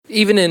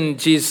Even in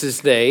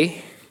Jesus'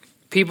 day,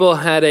 people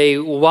had a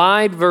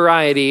wide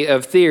variety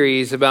of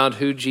theories about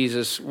who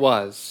Jesus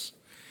was.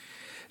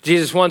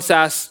 Jesus once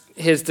asked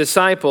his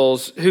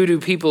disciples, "Who do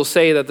people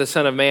say that the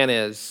Son of Man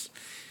is?"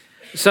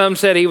 Some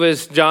said he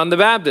was John the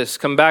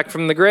Baptist, come back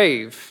from the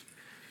grave.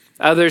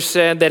 Others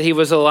said that he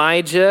was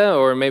Elijah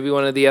or maybe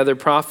one of the other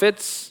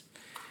prophets.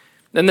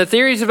 And the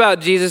theories about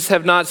Jesus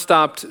have not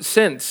stopped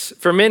since.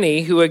 For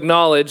many who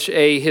acknowledge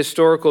a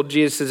historical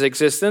Jesus'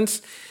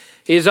 existence,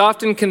 he is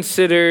often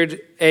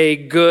considered a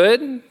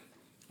good,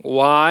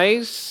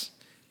 wise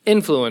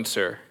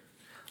influencer,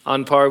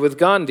 on par with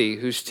Gandhi,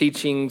 whose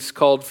teachings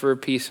called for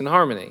peace and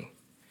harmony.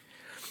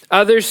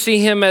 Others see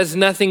him as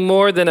nothing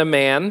more than a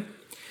man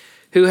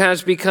who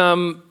has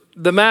become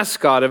the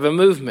mascot of a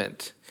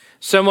movement,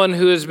 someone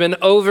who has been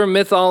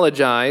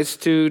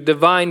over-mythologized to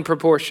divine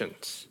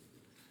proportions.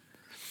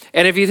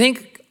 And if you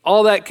think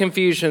all that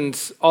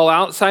confusion's all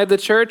outside the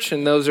church,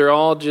 and those are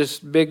all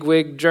just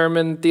bigwig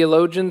German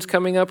theologians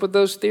coming up with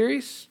those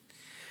theories,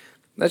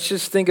 let's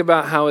just think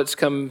about how it's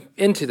come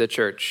into the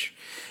church.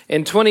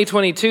 In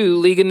 2022,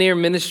 Ligonier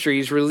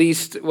Ministries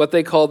released what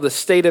they call the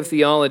State of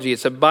Theology.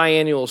 It's a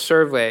biannual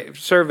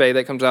survey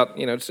that comes out,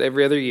 it's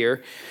every other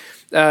year,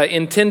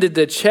 intended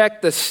to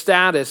check the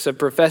status of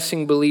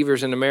professing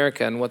believers in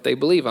America and what they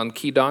believe on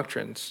key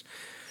doctrines.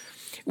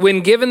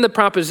 When given the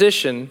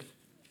proposition,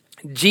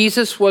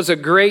 Jesus was a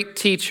great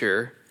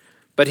teacher,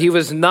 but he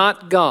was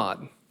not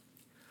God,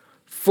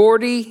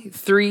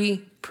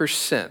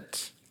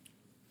 43%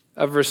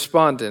 of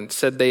respondents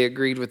said they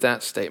agreed with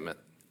that statement.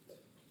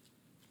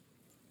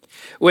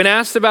 When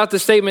asked about the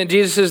statement,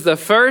 Jesus is the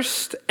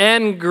first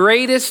and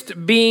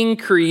greatest being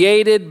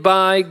created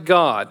by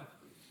God.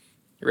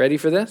 You ready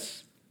for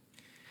this?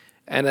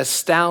 An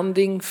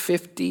astounding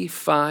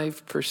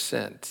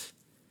 55%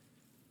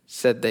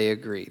 said they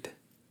agreed.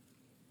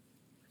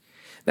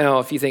 Now,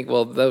 if you think,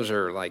 well, those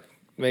are like,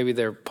 maybe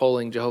they're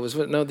polling Jehovah's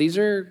Witnesses. No, these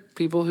are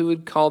people who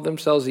would call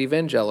themselves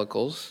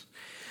evangelicals.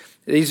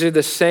 These are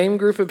the same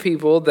group of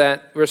people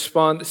that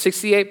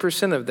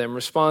 68% of them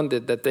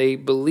responded that they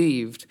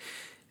believed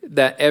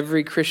that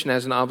every Christian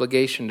has an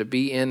obligation to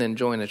be in and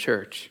join a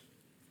church.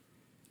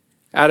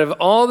 Out of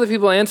all the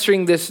people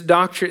answering this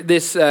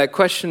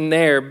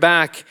questionnaire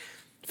back,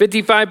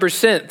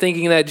 55%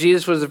 thinking that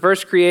Jesus was the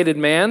first created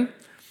man,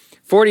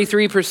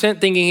 43%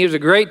 thinking he was a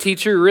great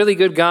teacher, really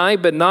good guy,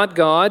 but not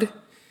God.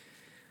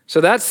 So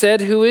that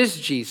said, who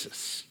is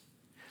Jesus?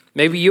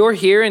 Maybe you're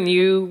here and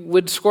you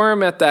would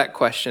squirm at that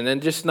question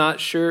and just not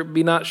sure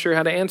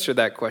how to answer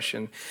that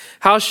question.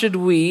 How should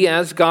we,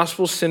 as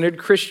gospel-centered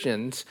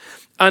Christians,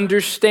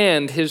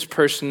 understand his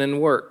person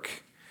and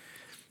work?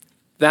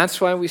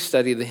 That's why we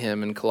study the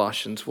hymn in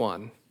Colossians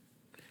 1,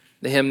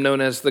 the hymn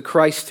known as the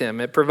Christ hymn.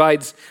 It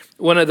provides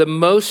one of the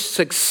most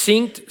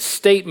succinct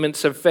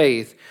statements of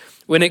faith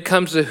when it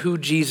comes to who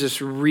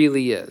Jesus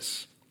really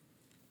is.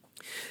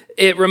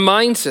 It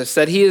reminds us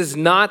that he is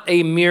not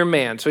a mere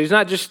man. So he's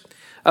not just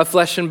a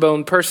flesh and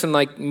bone person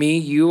like me,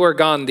 you, or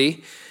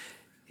Gandhi.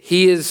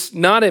 He is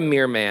not a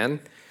mere man.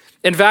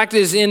 In fact,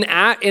 it is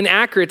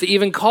inaccurate to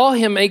even call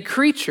him a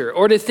creature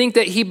or to think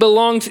that he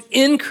belongs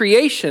in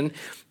creation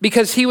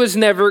because he was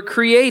never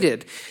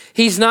created.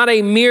 He's not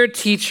a mere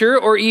teacher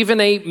or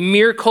even a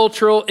mere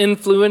cultural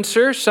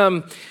influencer,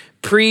 some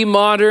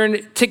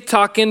pre-modern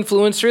TikTok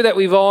influencer that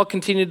we've all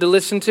continued to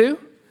listen to.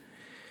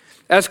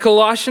 As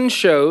Colossians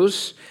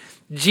shows,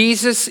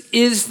 Jesus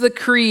is the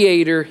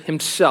creator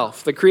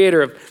himself, the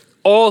creator of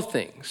all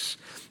things,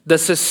 the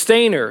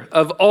sustainer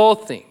of all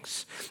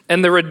things,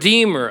 and the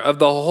redeemer of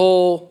the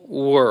whole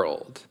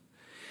world.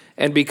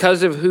 And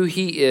because of who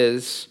he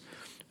is,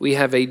 we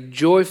have a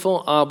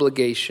joyful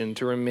obligation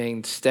to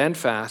remain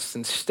steadfast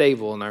and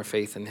stable in our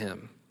faith in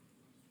him.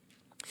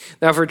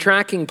 Now, for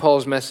tracking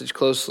Paul's message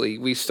closely,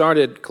 we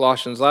started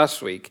Colossians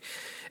last week.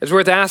 It's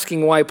worth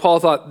asking why Paul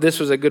thought this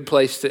was a good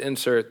place to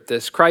insert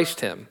this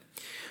Christ hymn.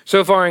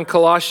 So far in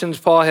Colossians,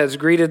 Paul has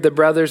greeted the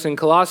brothers in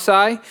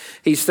Colossae.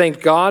 He's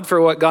thanked God for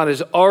what God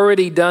has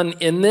already done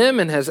in them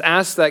and has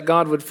asked that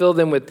God would fill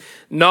them with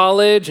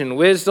knowledge and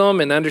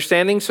wisdom and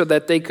understanding so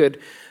that they could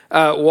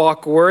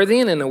walk worthy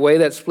and in a way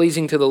that's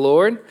pleasing to the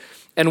Lord.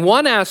 And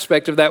one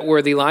aspect of that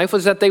worthy life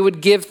was that they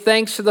would give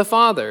thanks to the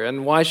Father.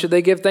 And why should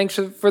they give thanks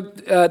to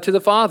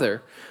the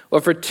Father? Well,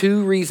 for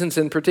two reasons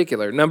in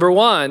particular. Number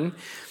one,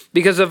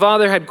 because the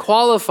Father had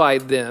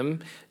qualified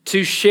them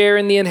to share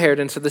in the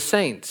inheritance of the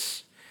saints.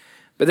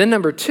 But then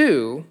number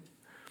two,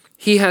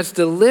 he has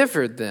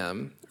delivered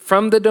them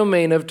from the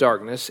domain of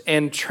darkness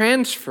and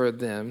transferred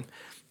them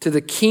to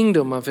the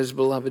kingdom of his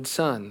beloved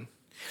Son.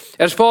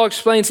 As Paul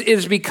explains, it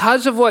is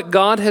because of what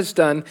God has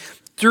done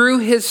through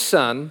his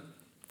Son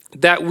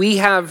that we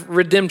have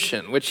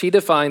redemption, which he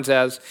defines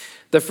as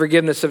the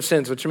forgiveness of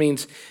sins, which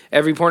means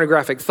every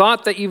pornographic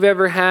thought that you've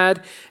ever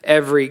had,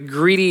 every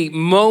greedy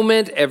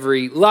moment,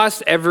 every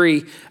lust,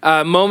 every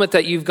moment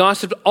that you've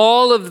gossiped,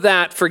 all of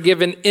that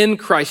forgiven in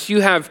Christ.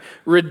 You have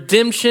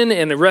redemption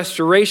and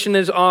restoration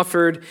is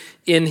offered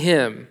in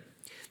him.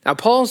 Now,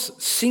 Paul's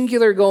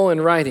singular goal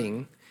in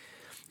writing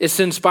is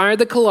to inspire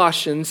the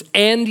Colossians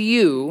and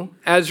you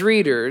as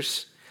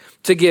readers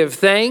to give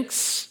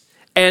thanks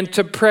and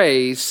to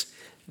praise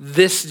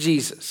this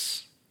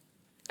Jesus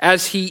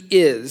as he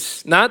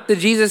is. Not the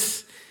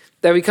Jesus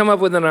that we come up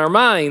with in our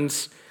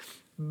minds,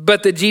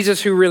 but the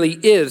Jesus who really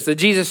is, the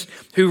Jesus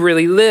who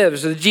really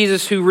lives, the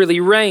Jesus who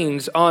really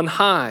reigns on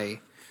high.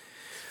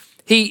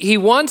 He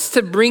wants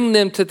to bring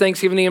them to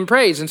thanksgiving and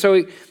praise. And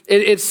so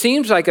it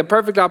seems like a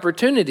perfect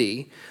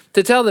opportunity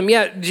to tell them,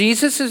 yeah,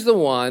 Jesus is the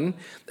one.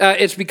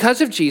 It's because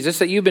of Jesus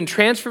that you've been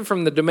transferred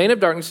from the domain of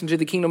darkness into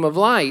the kingdom of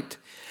light.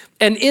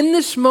 And in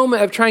this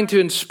moment of trying to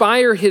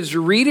inspire his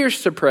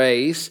readers to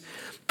praise,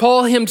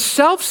 Paul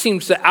himself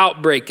seems to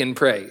outbreak in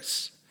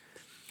praise.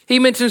 He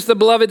mentions the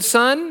beloved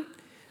Son,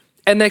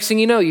 and next thing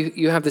you know,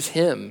 you have this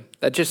hymn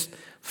that just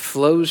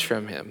flows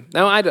from him.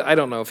 Now, I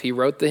don't know if he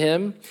wrote the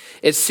hymn.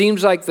 It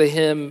seems like the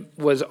hymn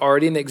was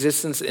already in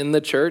existence in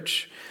the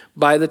church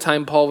by the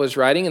time Paul was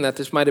writing, and that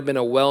this might have been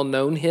a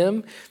well-known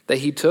hymn that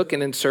he took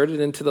and inserted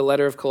into the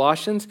letter of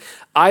Colossians.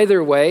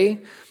 Either way,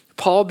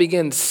 Paul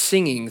begins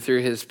singing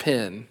through his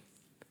pen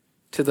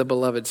to the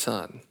beloved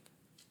Son,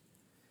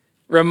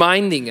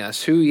 reminding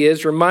us who he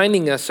is,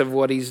 reminding us of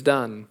what he's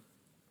done.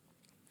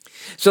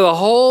 So the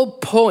whole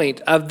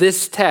point of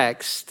this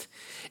text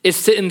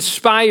is to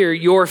inspire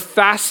your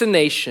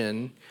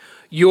fascination,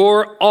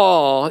 your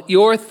awe,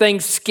 your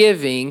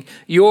thanksgiving,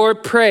 your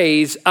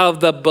praise of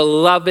the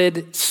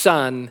beloved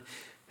Son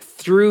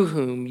through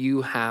whom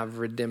you have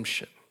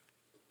redemption.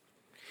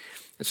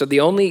 And so the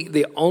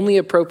only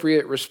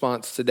appropriate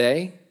response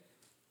today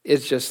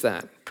is just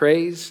that,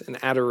 praise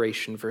and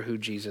adoration for who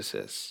Jesus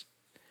is.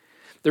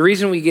 The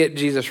reason we get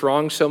Jesus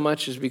wrong so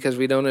much is because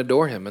we don't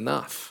adore him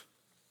enough.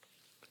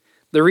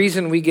 The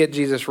reason we get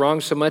Jesus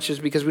wrong so much is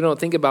because we don't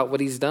think about what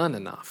he's done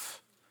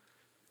enough.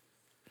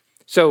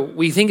 So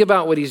we think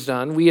about what he's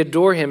done, we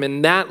adore him,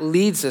 and that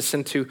leads us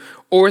into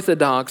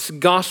orthodox,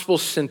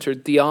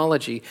 gospel-centered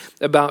theology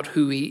about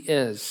who he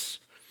is.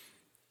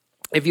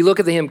 If you look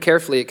at the hymn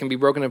carefully, it can be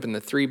broken up into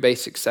 3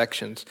 basic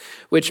sections,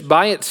 which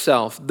by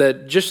itself,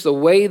 just the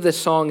way the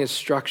song is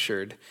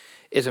structured,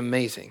 is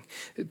amazing.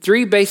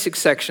 3 basic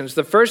sections.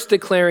 The first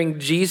declaring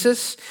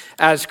Jesus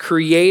as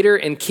creator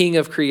and king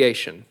of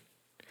creation.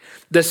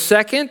 The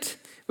second,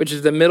 which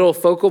is the middle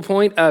focal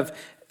point of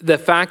the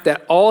fact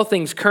that all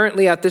things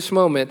currently at this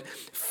moment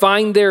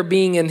find their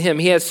being in him.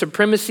 He has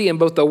supremacy in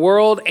both the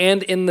world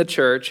and in the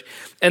church.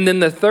 And then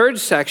the third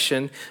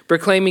section,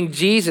 proclaiming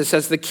Jesus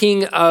as the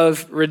king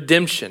of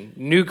redemption,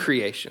 new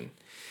creation.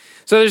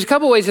 So there's a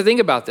couple ways to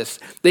think about this.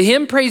 The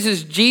hymn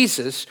praises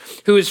Jesus,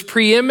 who is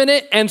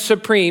preeminent and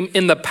supreme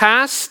in the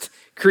past,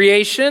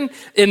 creation,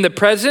 in the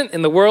present,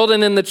 in the world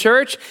and in the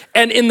church,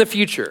 and in the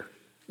future,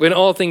 when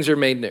all things are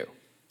made new.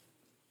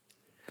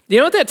 You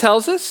know what that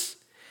tells us?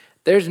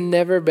 There's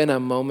never been a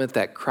moment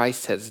that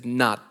Christ has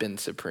not been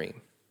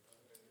supreme.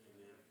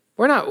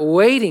 We're not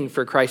waiting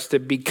for Christ to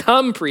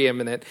become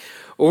preeminent.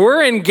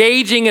 We're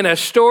engaging in a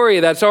story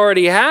that's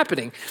already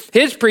happening.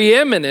 His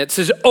preeminence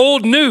is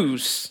old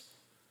news.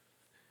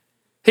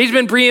 He's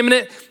been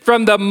preeminent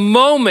from the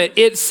moment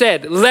it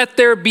said, "Let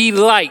there be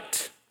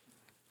light."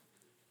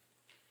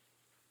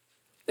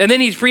 And then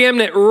he's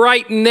preeminent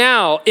right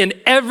now in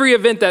every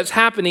event that's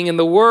happening in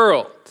the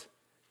world.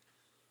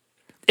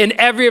 In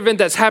every event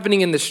that's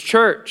happening in this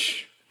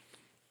church.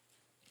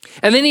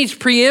 And then he's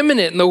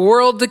preeminent in the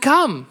world to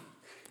come.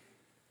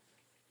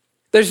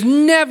 There's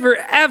never,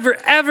 ever,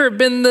 ever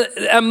been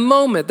a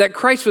moment that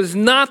Christ was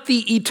not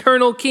the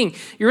eternal king.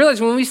 You realize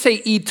when we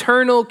say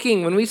eternal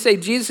king, when we say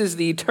Jesus is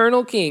the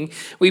eternal king,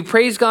 we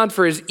praise God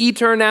for his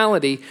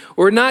eternality.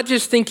 We're not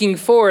just thinking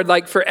forward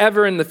like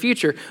forever in the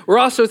future. We're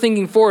also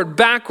thinking forward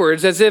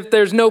backwards as if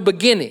there's no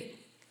beginning.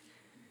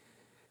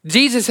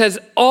 Jesus has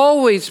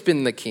always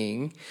been the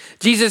king.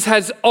 Jesus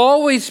has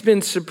always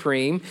been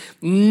supreme,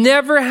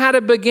 never had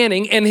a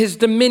beginning, and his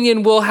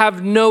dominion will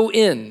have no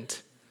end.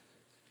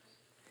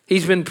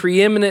 He's been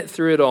preeminent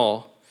through it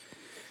all.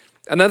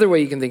 Another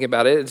way you can think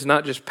about it, it's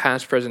not just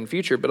past, present,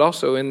 future, but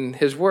also in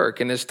his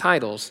work, in his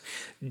titles.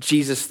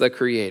 Jesus the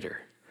creator,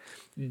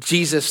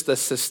 Jesus the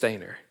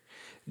sustainer,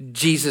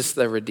 Jesus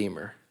the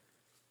redeemer.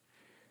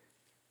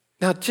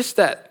 Now, just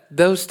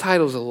those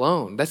titles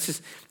alone,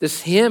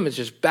 this hymn is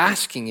just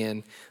basking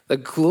in the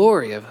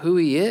glory of who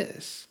he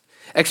is,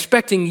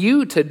 expecting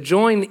you to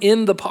join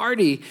in the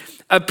party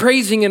of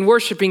praising and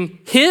worshiping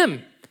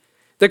him,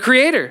 the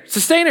creator,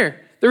 sustainer,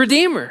 the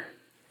redeemer,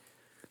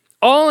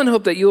 all in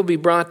hope that you'll be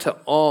brought to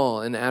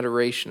awe and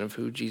adoration of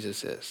who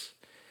Jesus is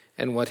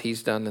and what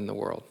he's done in the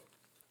world.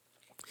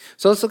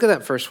 So let's look at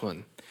that first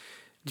one,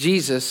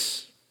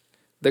 Jesus,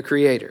 the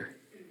creator.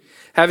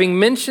 Having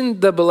mentioned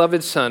the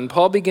beloved Son,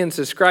 Paul begins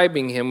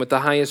describing him with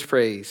the highest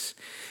praise.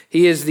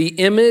 He is the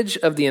image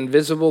of the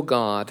invisible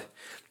God,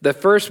 the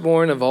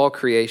firstborn of all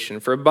creation.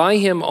 For by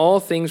him all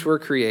things were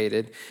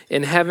created,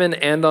 in heaven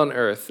and on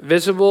earth,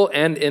 visible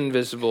and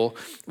invisible,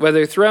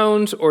 whether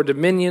thrones or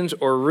dominions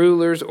or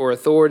rulers or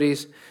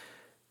authorities.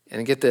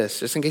 And get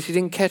this, just in case you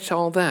didn't catch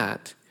all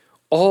that,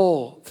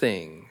 all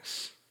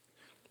things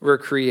were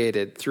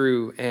created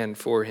through and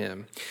for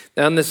him.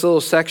 Now in this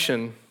little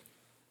section,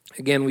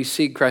 again, we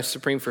see Christ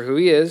supreme for who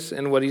he is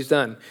and what he's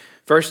done.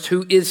 First,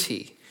 who is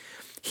he?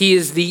 He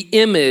is the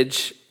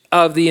image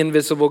of the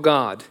invisible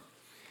God.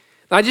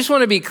 Now, I just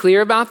want to be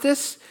clear about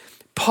this.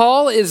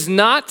 Paul is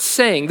not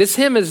saying, this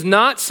hymn is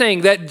not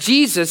saying that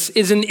Jesus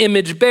is an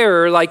image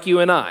bearer like you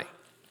and I.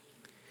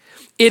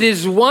 It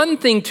is one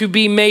thing to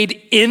be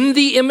made in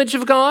the image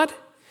of God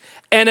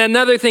and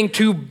another thing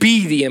to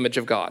be the image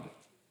of God.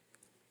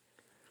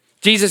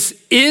 Jesus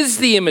is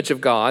the image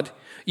of God.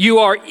 You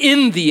are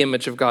in the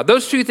image of God.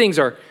 Those two things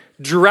are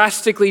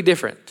drastically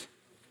different.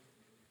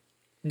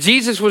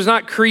 Jesus was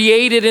not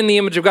created in the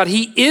image of God.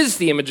 He is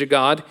the image of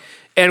God,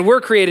 and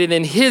we're created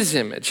in his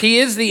image. He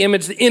is the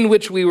image in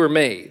which we were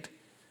made.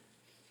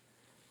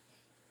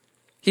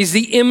 He's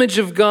the image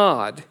of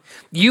God.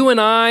 You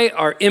and I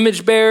are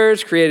image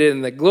bearers created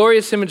in the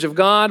glorious image of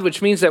God,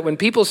 which means that when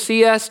people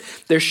see us,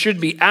 there should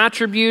be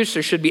attributes,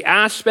 there should be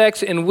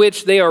aspects in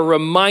which they are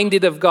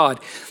reminded of God.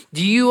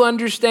 Do you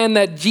understand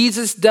that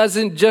Jesus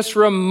doesn't just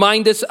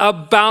remind us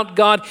about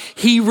God,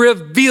 he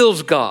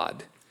reveals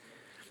God.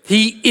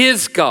 He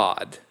is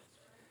God.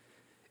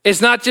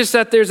 It's not just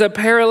that there's a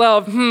parallel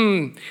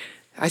of,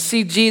 I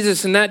see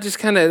Jesus and that just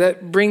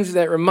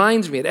that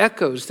reminds me, it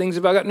echoes things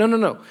about God.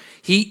 No.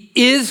 He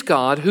is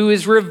God who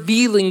is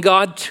revealing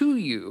God to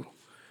you.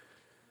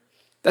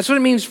 That's what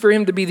it means for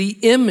him to be the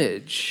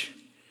image.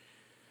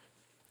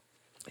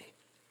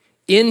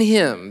 In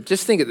him,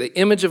 just think of the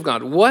image of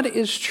God. What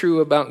is true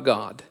about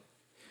God?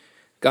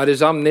 God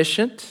is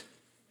omniscient.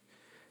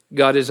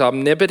 God is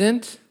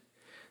omnipotent.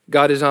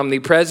 God is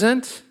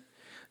omnipresent.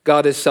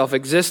 God is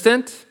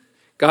self-existent.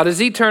 God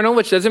is eternal,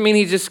 which doesn't mean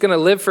he's just going to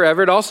live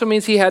forever. It also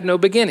means he had no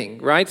beginning,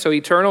 right? So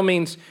eternal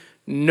means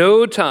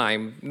no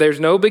time. There's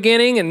no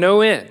beginning and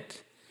no end.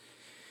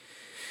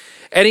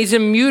 And he's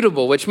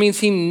immutable, which means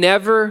he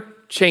never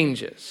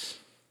changes.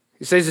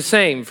 He stays the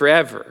same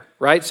forever,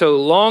 right? So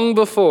long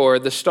before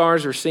the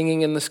stars were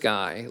singing in the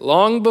sky,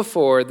 long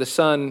before the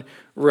sun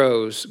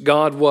rose,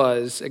 God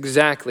was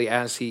exactly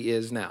as he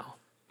is now.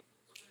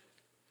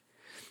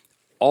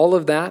 All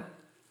of that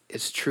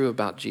is true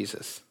about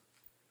Jesus.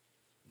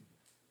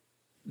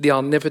 The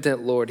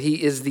omnipotent Lord.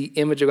 He is the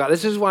image of God.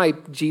 This is why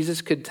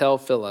Jesus could tell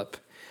Philip,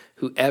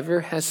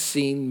 whoever has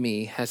seen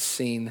me has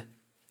seen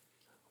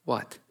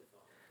what?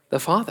 The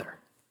Father.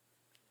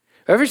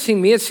 Whoever's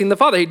seen me has seen the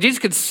Father. Jesus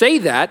could say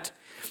that.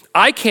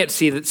 I can't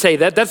say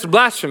that. That's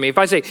blasphemy. If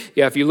I say,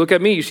 if you look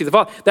at me, you see the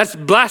Father. That's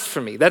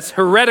blasphemy. That's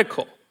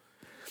heretical.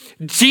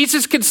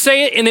 Jesus could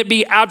say it and it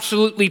be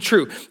absolutely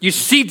true. You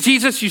see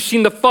Jesus, you've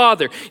seen the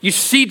Father. You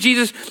see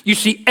Jesus, you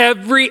see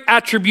every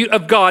attribute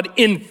of God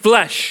in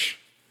flesh.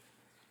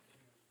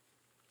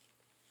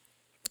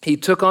 He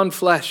took on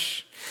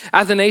flesh.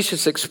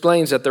 Athanasius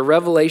explains that the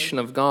revelation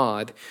of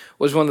God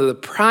was one of the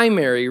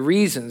primary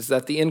reasons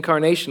that the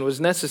incarnation was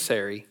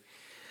necessary.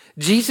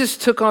 Jesus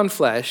took on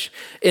flesh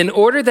in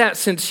order that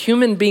since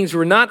human beings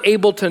were not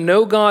able to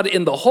know God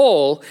in the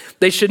whole,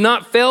 they should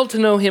not fail to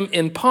know him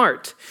in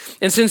part.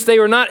 And since they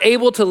were not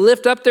able to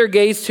lift up their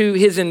gaze to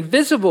his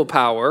invisible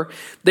power,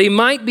 they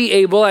might be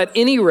able at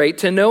any rate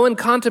to know and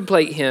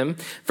contemplate him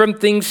from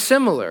things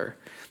similar.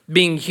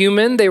 Being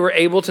human, they were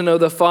able to know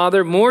the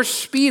Father more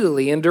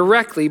speedily and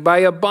directly by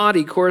a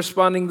body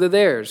corresponding to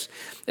theirs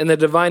and the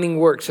divining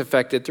works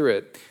effected through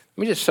it.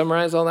 Let me just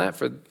summarize all that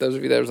for those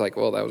of you that was like,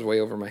 well, that was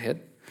way over my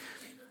head.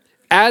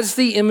 As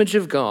the image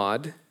of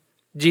God,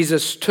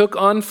 Jesus took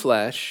on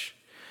flesh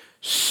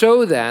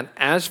so that,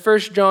 as 1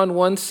 John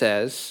 1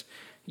 says,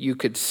 you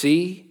could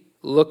see,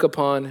 look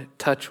upon,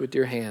 touch with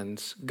your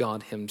hands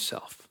God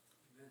himself.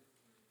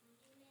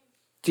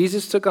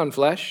 Jesus took on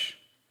flesh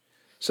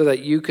so that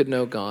you could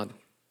know God,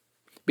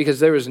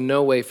 because there is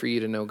no way for you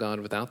to know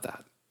God without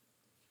that.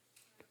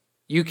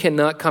 You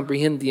cannot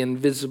comprehend the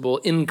invisible,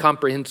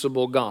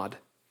 incomprehensible God.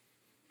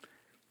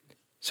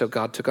 So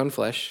God took on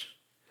flesh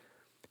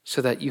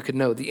so that you could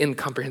know the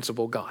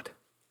incomprehensible God.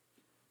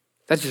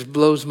 That just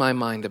blows my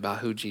mind about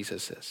who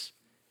Jesus is.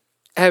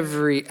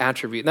 Every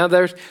attribute. Now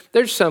there's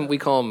some, we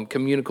call them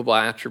communicable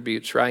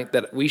attributes, right?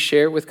 That we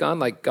share with God,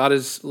 like God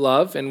is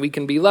love and we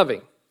can be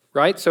loving,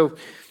 right? So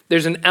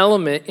there's an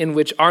element in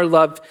which our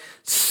love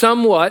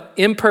somewhat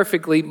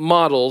imperfectly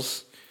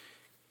models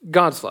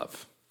God's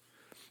love.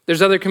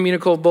 There's other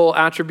communicable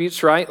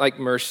attributes, right? Like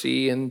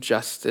mercy and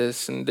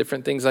justice and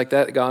different things like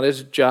that. God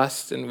is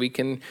just and we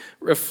can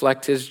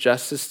reflect his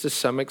justice to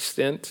some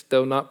extent,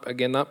 though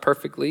not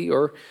perfectly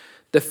or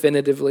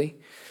definitively.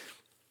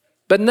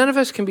 But none of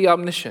us can be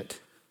omniscient.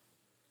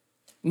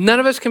 None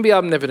of us can be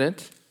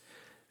omnipotent.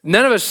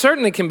 None of us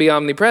certainly can be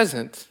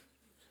omnipresent.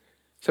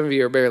 Some of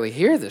you are barely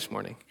here this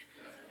morning.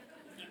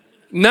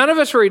 None of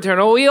us are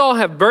eternal. We all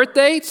have birth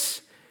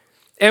dates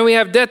and we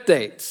have death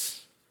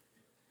dates.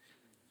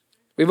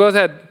 We both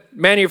had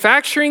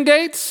manufacturing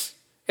dates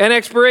and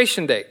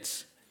expiration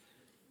dates.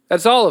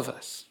 That's all of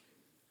us.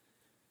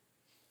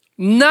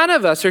 None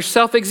of us are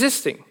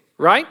self-existing,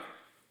 right?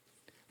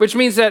 Which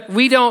means that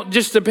we don't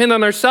just depend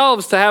on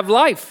ourselves to have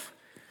life.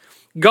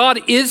 God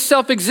is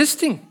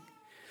self-existing.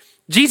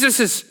 Jesus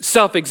is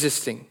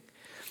self-existing.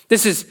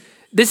 This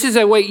is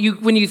a way,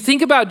 when you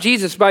think about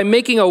Jesus, by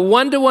making a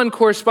one-to-one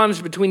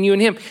correspondence between you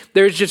and him,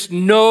 there's just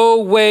no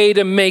way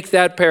to make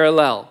that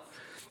parallel.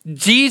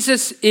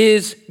 Jesus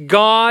is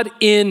God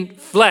in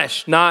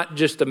flesh, not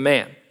just a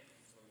man.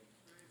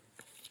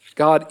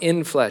 God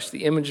in flesh,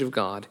 the image of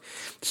God.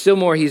 Still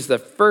more, he's the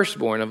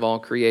firstborn of all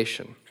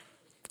creation.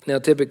 Now,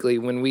 typically,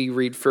 when we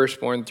read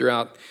firstborn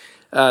throughout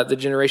the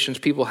generations,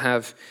 people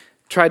have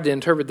tried to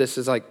interpret this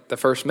as like the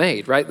first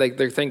made, right? Like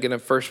they're thinking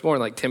of firstborn,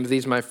 like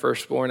Timothy's my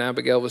firstborn,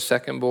 Abigail was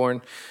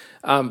secondborn.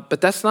 But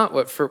that's not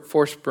what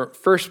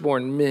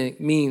firstborn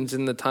means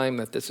in the time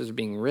that this is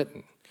being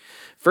written.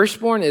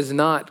 Firstborn is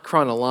not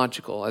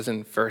chronological, as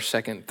in first,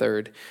 second,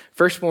 third.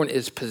 Firstborn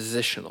is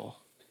positional,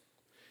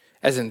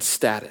 as in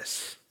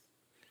status.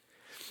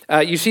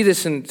 You see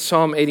this in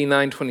Psalm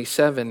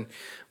 89:27,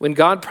 when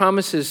God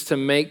promises to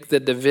make the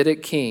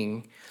Davidic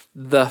king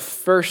the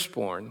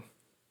firstborn.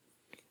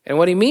 And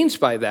what he means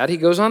by that, he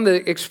goes on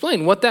to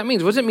explain what that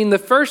means. What does it mean, the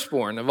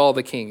firstborn of all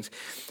the kings?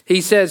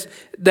 He says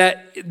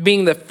that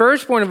being the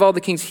firstborn of all the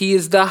kings, he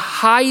is the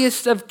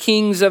highest of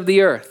kings of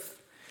the earth.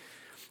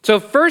 So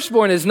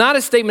firstborn is not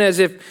a statement as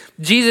if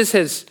Jesus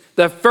is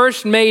the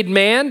first made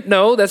man.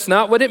 No, that's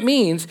not what it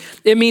means.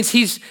 It means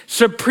he's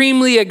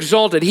supremely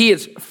exalted. He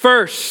is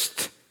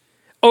first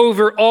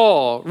over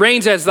all,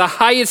 reigns as the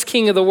highest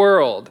king of the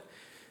world,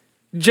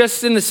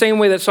 just in the same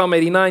way that Psalm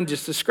 89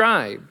 just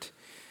described.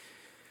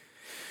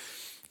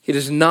 He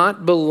does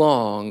not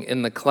belong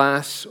in the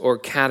class or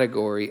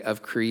category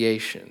of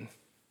creation.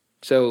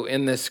 So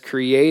in this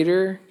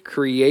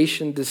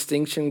creation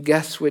distinction,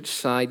 guess which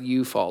side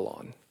you fall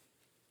on?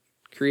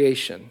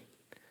 Creation.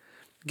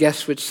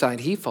 Guess which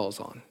side he falls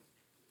on?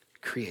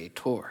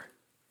 Creator.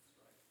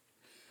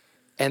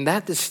 And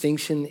that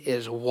distinction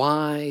is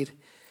wide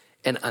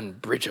and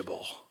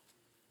unbridgeable.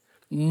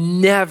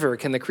 Never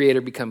can the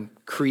creator become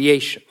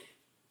creation.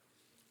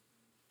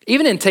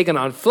 Even in taking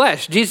on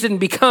flesh, Jesus didn't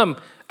become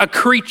a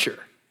creature.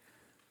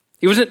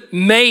 He wasn't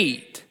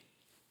made.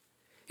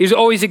 He was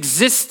always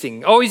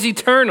existing, always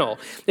eternal.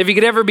 If he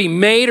could ever be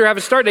made or have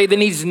a start date, then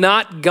he's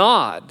not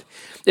God.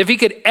 If he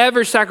could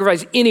ever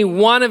sacrifice any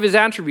one of his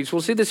attributes,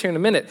 we'll see this here in a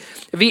minute.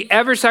 If he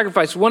ever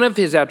sacrificed one of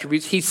his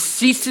attributes, he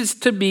ceases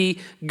to be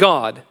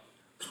God.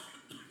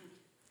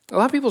 A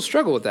lot of people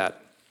struggle with that.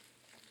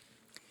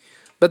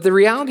 But the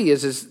reality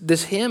is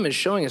this hymn is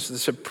showing us the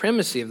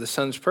supremacy of the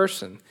Son's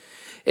person.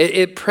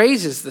 It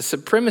praises the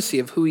supremacy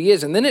of who he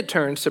is, and then it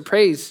turns to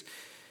praise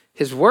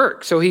his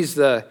work. So he's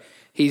the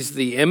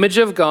image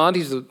of God.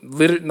 He's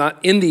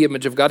not in the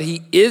image of God.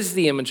 He is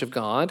the image of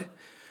God.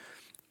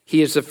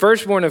 He is the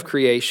firstborn of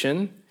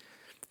creation.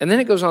 And then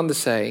it goes on to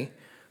say,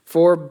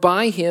 for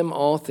by him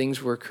all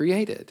things were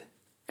created.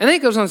 And then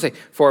it goes on to say,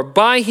 for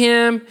by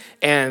him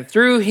and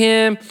through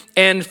him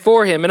and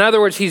for him. In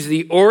other words, he's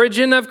the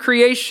origin of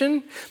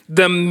creation,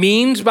 the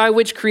means by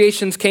which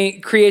creation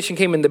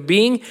came into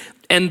being,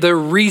 and the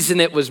reason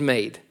it was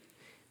made.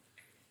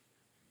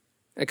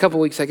 In a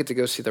couple weeks, I get to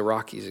go see the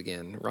Rockies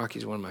again.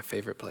 Rockies is one of my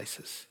favorite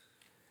places.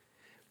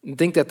 And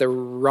think that the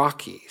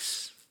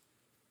Rockies,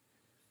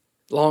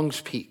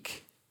 Long's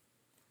Peak,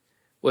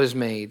 was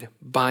made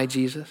by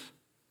Jesus,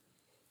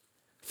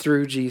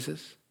 through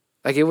Jesus.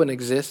 Like it wouldn't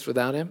exist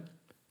without him.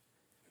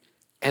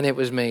 And it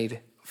was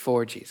made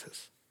for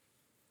Jesus.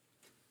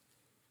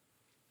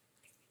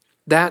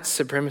 That's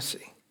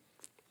supremacy.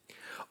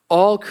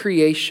 All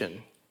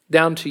creation,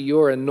 down to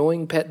your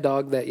annoying pet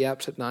dog that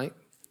yaps at night,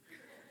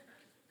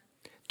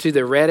 to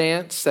the red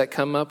ants that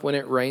come up when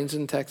it rains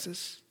in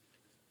Texas,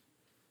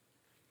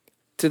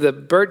 to the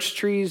birch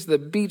trees, the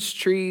beech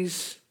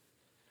trees.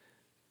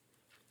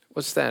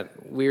 What's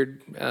that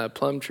weird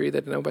plum tree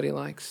that nobody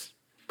likes?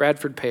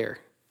 Bradford pear,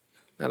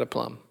 not a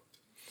plum.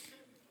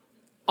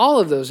 All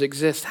of those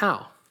exist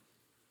how?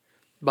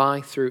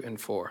 By, through,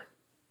 and for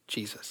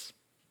Jesus.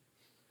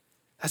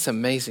 That's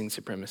amazing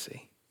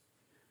supremacy.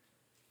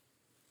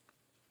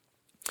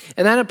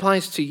 And that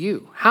applies to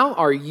you. How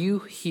are you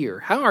here?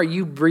 How are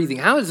you breathing?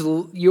 How is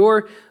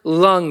your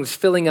lungs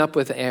filling up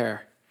with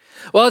air?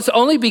 Well, it's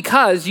only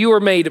because you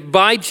were made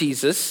by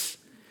Jesus.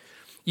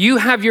 You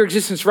have your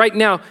existence right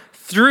now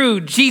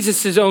through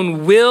Jesus'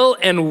 own will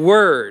and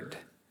word.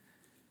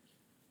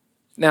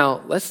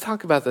 Now, let's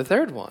talk about the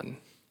third one.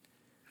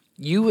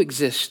 You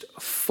exist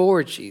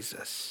for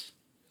Jesus,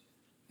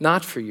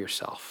 not for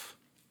yourself.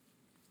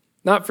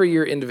 Not for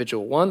your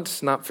individual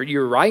wants, not for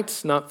your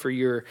rights, not for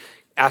your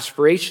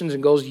aspirations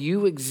and goals.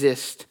 You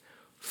exist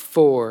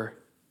for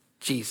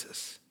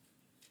Jesus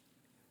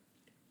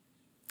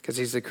because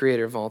he's the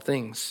creator of all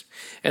things.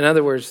 In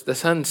other words, the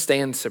Son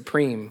stands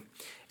supreme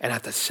and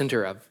at the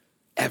center of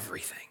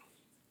everything.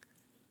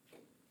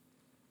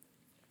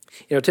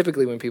 You know,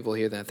 typically when people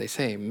hear that, they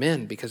say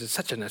amen because it's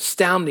such an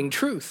astounding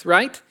truth,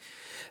 right?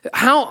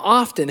 How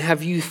often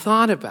have you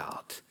thought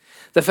about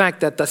the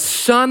fact that the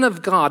Son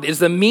of God is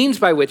the means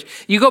by which,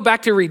 you go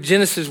back to read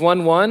Genesis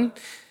 1:1,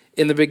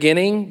 in the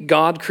beginning,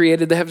 God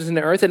created the heavens and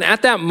the earth. And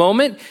at that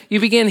moment, you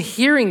begin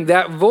hearing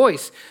that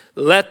voice,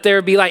 let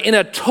there be light, in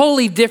a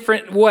totally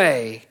different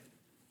way.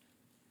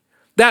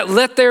 That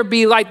let there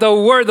be light, the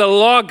word, the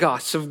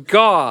logos of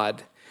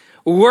God,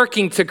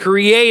 working to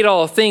create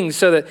all things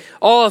so that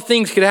all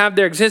things could have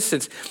their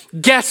existence.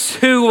 Guess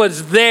who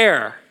was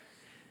there?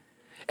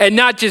 And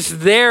not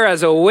just there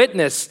as a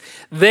witness,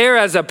 there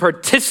as a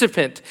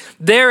participant,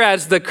 there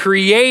as the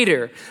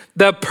creator,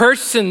 the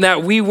person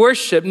that we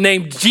worship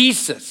named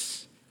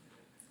Jesus.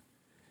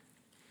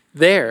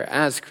 There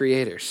as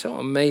creator. So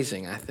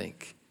amazing, I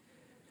think.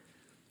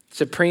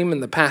 Supreme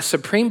in the past,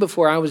 supreme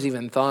before I was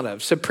even thought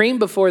of, supreme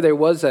before there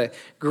was a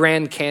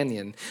Grand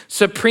Canyon,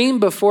 supreme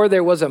before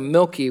there was a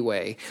Milky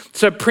Way,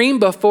 supreme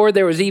before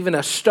there was even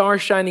a star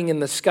shining in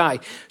the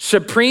sky,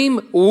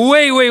 supreme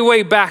way, way,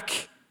 way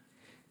back,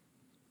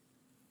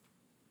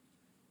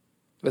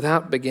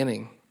 without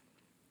beginning.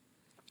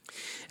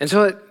 And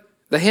so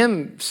the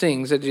hymn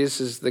sings that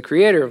Jesus is the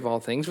creator of all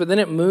things, but then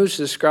it moves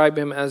to describe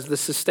him as the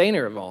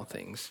sustainer of all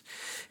things.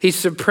 He's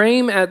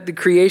supreme at the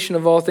creation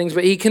of all things,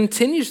 but he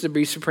continues to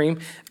be supreme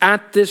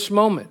at this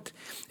moment.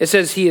 It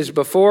says he is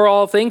before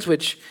all things,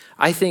 which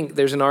I think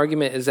there's an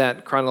argument, is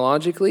that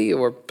chronologically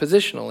or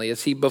positionally?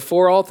 Is he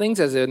before all things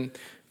as in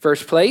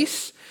first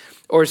place?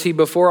 Or is he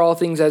before all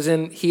things as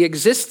in he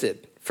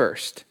existed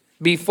first,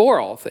 before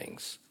all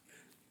things?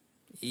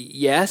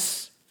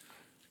 Yes,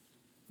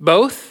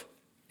 both,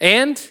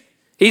 and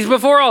he's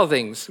before all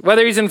things.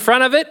 Whether he's in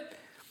front of it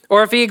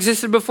or if he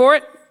existed before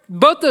it,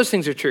 both those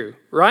things are true,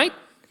 right?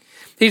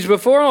 He's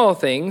before all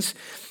things.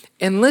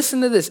 And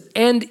listen to this.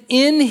 And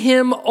in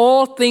him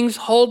all things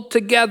hold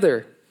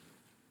together.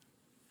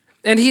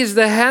 And he is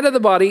the head of the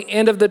body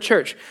and of the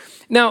church.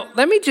 Now,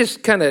 let me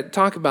just kind of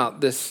talk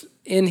about this.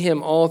 In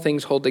him all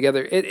things hold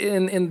together.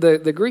 In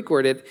the Greek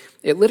word,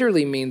 it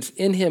literally means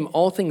in him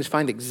all things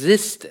find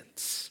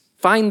existence.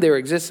 Find their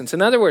existence.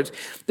 In other words,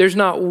 there's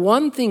not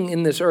one thing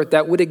in this earth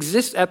that would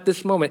exist at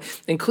this moment,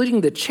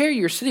 including the chair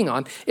you're sitting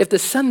on, if the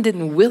Son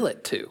didn't will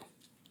it to.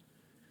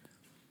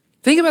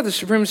 Think about the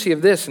supremacy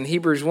of this in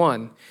Hebrews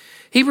 1.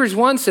 Hebrews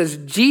 1 says,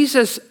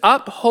 Jesus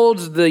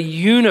upholds the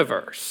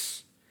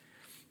universe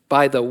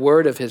by the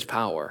word of his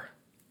power.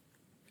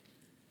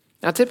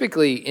 Now,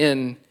 typically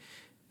in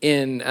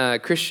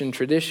Christian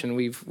tradition,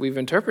 we've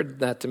interpreted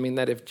that to mean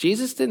that if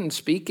Jesus didn't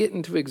speak it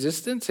into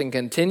existence and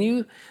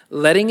continue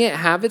letting it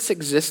have its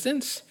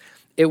existence,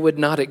 it would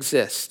not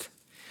exist.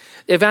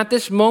 If at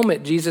this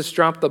moment Jesus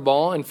dropped the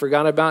ball and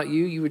forgot about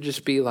you, you would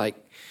just be like,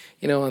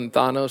 on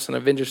Thanos and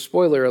Avengers,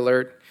 spoiler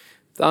alert,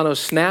 Thanos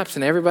snaps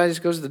and everybody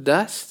just goes to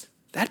dust.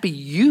 That'd be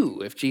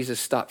you if Jesus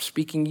stopped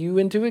speaking you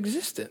into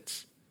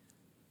existence.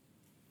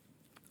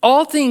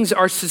 All things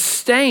are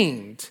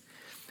sustained,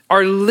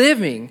 are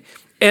living,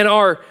 and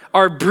are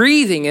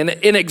breathing and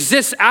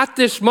exist at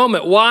this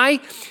moment. Why?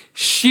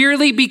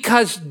 Sheerly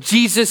because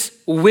Jesus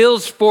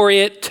wills for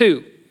it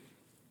too.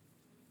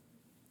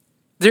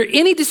 Is there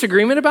any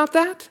disagreement about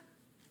that?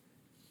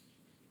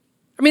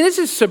 I mean, this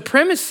is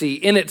supremacy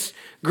in its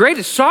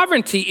greatest,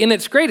 sovereignty in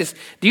its greatest.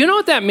 Do you know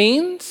what that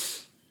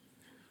means?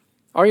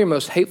 Are your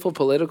most hateful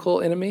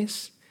political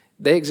enemies?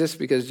 They exist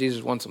because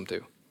Jesus wants them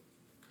to.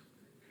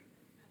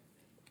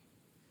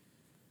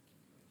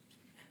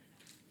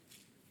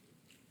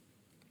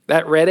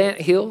 That red ant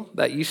hill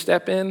that you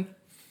step in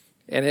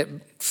and it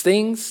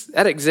stings,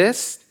 that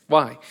exists.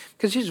 Why?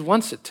 Because Jesus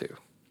wants it to.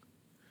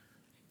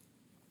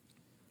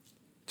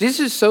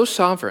 Jesus is so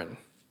sovereign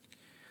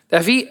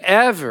that if he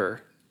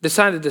ever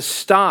decided to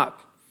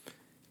stop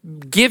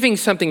giving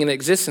something an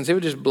existence, it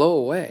would just blow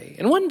away.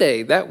 And one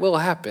day that will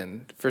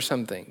happen for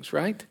some things,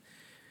 right?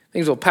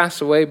 Things will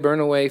pass away, burn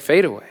away,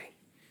 fade away.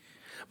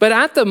 But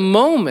at the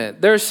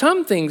moment, there are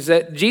some things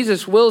that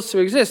Jesus wills to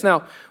exist.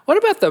 Now, what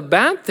about the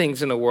bad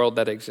things in the world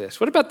that exist?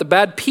 What about the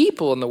bad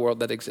people in the world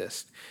that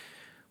exist?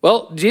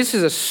 Well, Jesus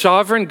is a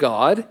sovereign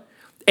God,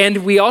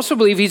 and we also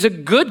believe he's a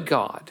good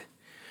God.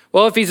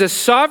 Well, if he's a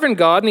sovereign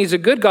God and he's a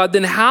good God,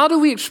 then how do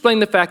we explain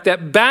the fact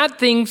that bad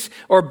things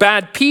or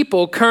bad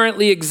people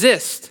currently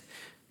exist?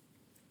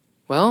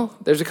 Well,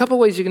 there's a couple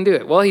ways you can do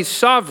it. Well, he's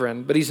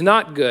sovereign, but he's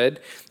not good.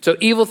 So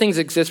evil things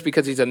exist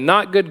because he's a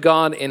not good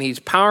God and he's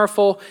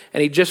powerful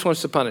and he just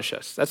wants to punish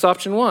us. That's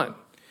option one.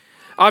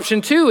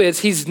 Option two is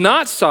he's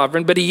not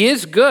sovereign, but he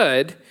is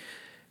good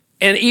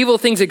and evil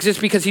things exist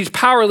because he's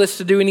powerless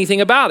to do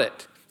anything about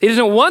it. He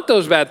doesn't want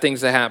those bad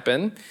things to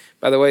happen.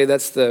 By the way,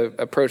 that's the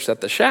approach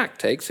that the Shack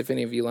takes, if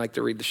any of you like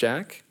to read the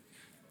Shack.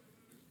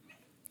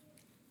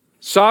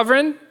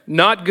 Sovereign,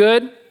 not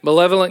good,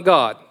 malevolent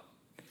God.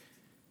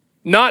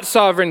 Not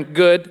sovereign,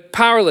 good,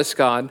 powerless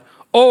God.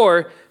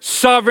 Or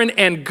sovereign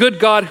and good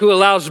God who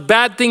allows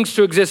bad things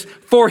to exist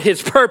for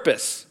his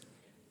purpose.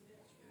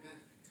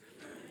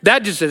 That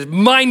just is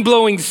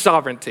mind-blowing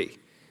sovereignty.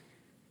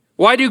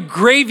 Why do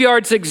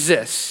graveyards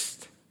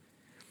exist?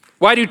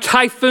 Why do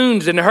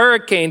typhoons and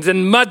hurricanes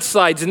and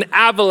mudslides and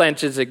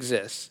avalanches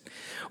exist?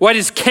 Why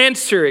does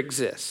cancer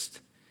exist?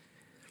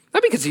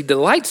 Not because he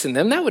delights in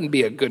them. That wouldn't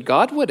be a good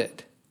God, would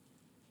it?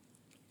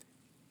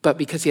 But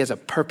because he has a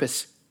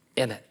purpose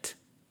in it.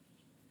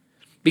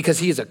 Because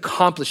he is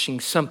accomplishing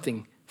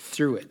something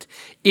through it.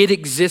 It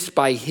exists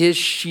by his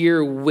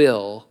sheer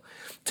will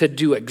to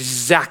do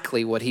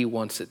exactly what he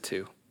wants it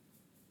to.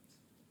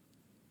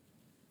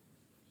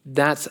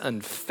 That's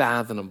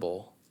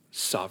unfathomable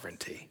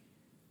sovereignty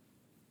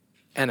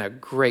and a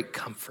great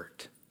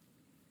comfort,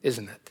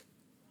 isn't it?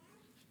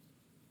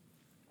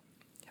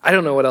 I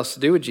don't know what else to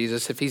do with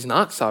Jesus if he's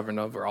not sovereign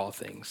over all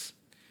things.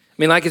 I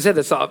mean, like I said,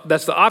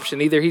 that's the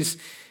option. Either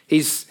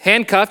he's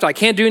handcuffed, I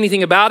can't do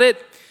anything about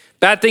it,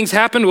 bad things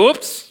happen,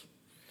 whoops.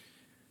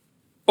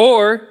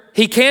 Or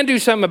he can do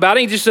something about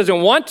it, he just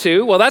doesn't want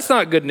to. Well, that's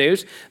not good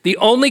news. The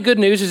only good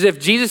news is if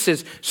Jesus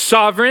is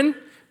sovereign,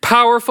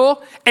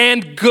 powerful,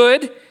 and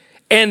good.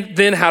 And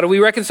then how do we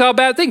reconcile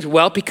bad things?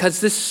 Well,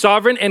 because this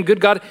sovereign and good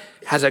God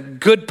has a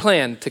good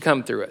plan to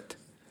come through it.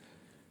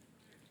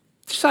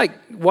 Just like,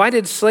 why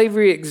did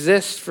slavery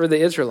exist for the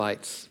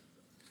Israelites?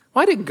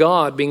 Why did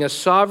God, being a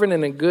sovereign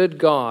and a good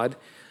God,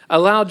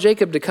 allow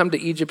Jacob to come to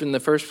Egypt in the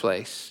first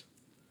place?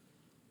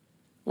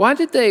 Why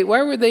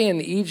were they in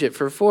Egypt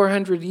for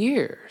 400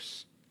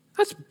 years?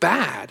 That's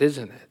bad,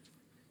 isn't it?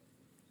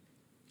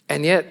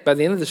 And yet, by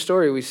the end of the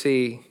story, we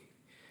see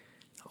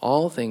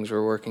all things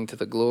were working to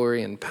the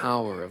glory and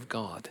power of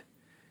God.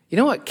 You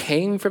know what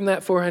came from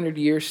that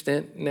 400-year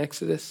stint in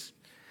Exodus?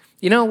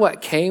 You know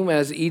what came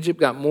as Egypt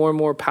got more and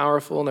more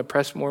powerful and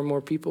oppressed more and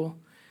more people?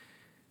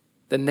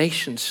 The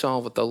nation saw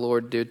what the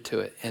Lord did to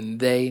it,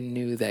 and they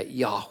knew that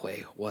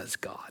Yahweh was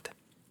God.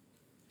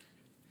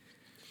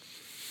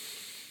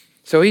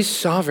 So he's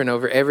sovereign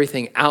over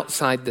everything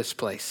outside this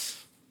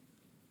place.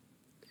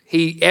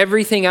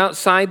 Everything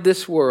outside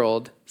this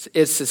world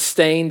is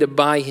sustained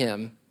by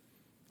him.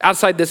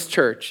 Outside this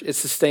church is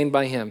sustained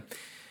by him.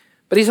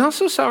 But he's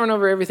also sovereign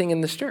over everything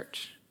in this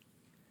church.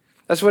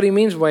 That's what he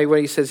means by what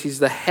he says he's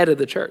the head of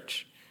the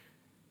church.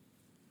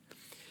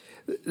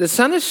 The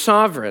Son is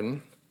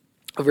sovereign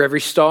over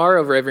every star,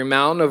 over every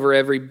mountain, over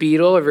every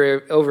beetle,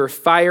 over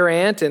fire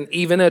ant, and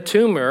even a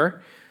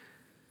tumor,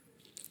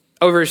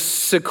 over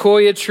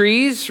sequoia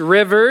trees,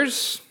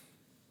 rivers,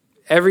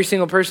 every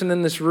single person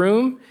in this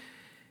room.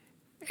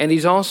 And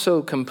he's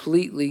also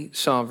completely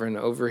sovereign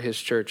over his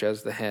church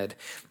as the head.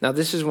 Now,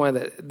 this is why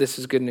this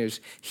is good news.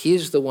 He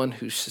is the one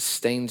who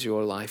sustains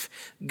your life.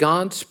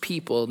 God's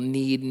people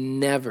need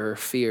never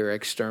fear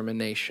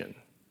extermination.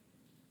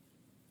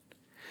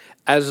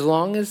 As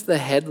long as the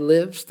head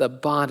lives, the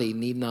body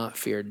need not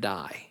fear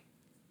die.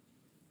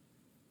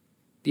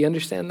 Do you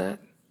understand that?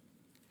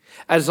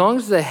 As long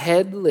as the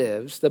head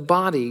lives, the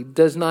body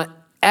does not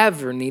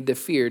ever need to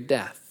fear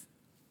death.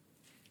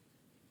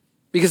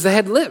 Because the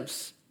head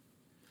lives.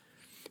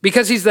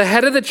 Because he's the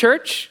head of the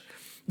church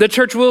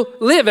will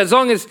live. As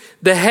long as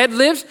the head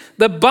lives,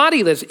 the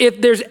body lives. If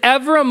there's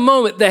ever a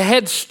moment the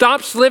head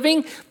stops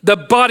living, the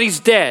body's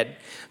dead.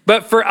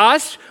 But for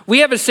us, we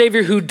have a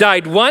Savior who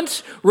died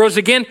once, rose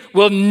again,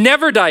 will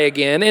never die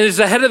again, and is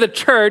the head of the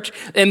church.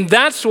 And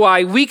that's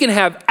why we can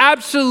have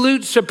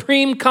absolute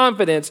supreme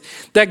confidence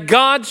that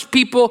God's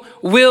people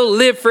will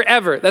live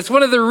forever. That's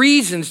one of the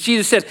reasons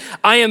Jesus said,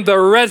 I am the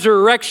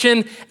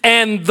resurrection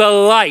and the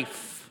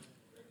life.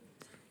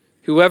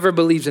 Whoever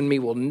believes in me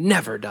will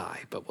never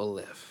die, but will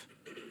live.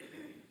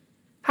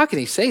 How can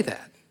he say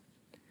that?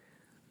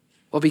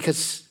 Well,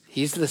 because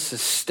he's the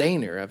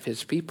sustainer of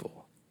his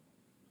people.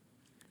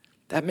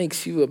 That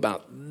makes you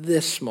about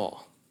this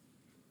small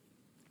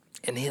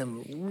and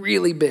him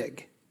really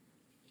big.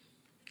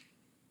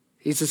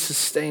 He's the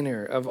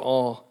sustainer of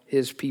all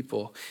his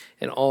people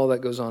and all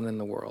that goes on in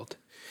the world.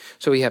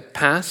 So we have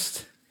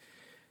past,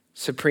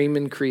 supreme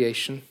in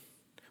creation.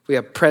 We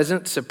have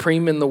present,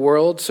 supreme in the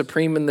world,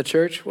 supreme in the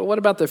church. Well, what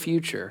about the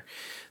future?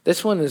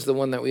 This one is the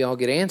one that we all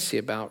get antsy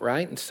about,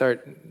 right? And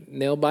start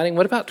nail biting.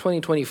 What about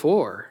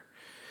 2024?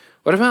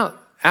 What about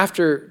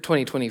after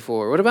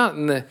 2024? What about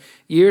in the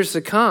years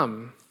to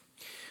come?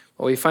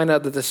 Well, we find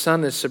out that the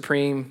Son is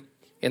supreme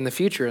in the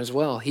future as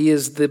well. He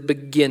is the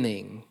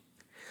beginning,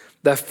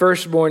 the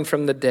firstborn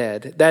from the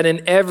dead, that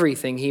in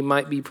everything he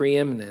might be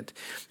preeminent.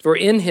 For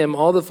in him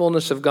all the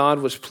fullness of God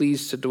was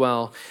pleased to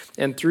dwell,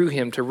 and through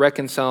him to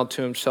reconcile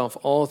to himself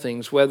all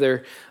things,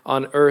 whether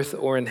on earth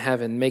or in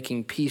heaven,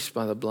 making peace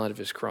by the blood of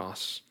his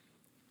cross.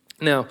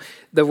 Now,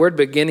 the word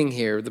beginning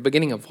here, the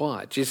beginning of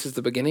what? Jesus is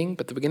the beginning,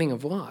 but the beginning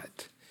of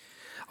what?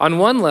 On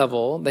one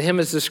level, the hymn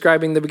is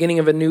describing the beginning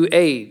of a new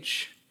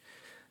age,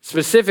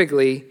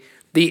 specifically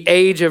the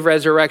age of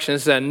resurrection.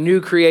 This is a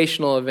new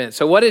creational event.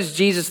 So what is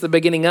Jesus the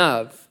beginning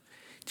of?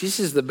 Jesus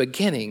is the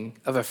beginning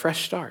of a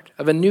fresh start,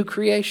 of a new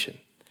creation,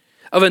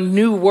 of a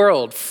new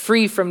world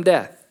free from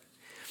death.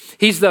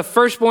 He's the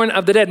firstborn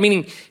of the dead,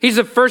 meaning he's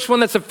the first one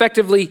that's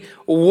effectively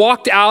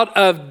walked out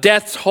of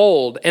death's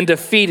hold and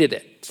defeated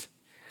it,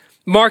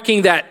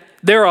 marking that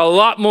there are a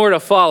lot more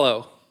to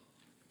follow.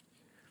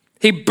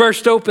 He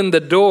burst open the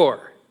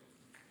door.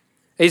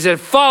 He said,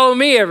 follow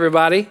me,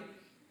 everybody.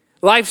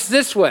 Life's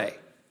this way.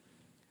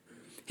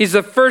 He's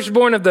the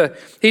firstborn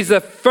he's the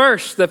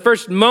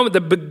first moment, the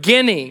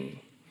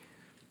beginning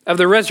of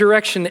the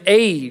resurrection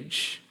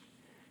age.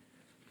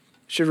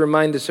 Should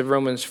remind us of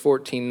Romans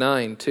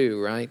 14:9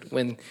 too, right?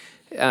 When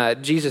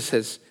Jesus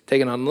has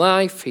taken on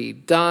life, he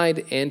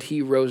died, and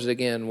he rose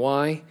again.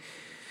 Why?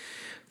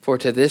 For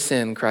to this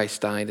end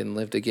Christ died and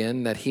lived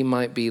again, that he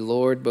might be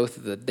Lord both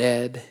of the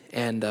dead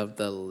and of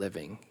the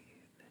living.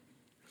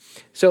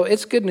 So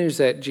it's good news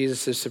that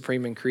Jesus is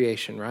supreme in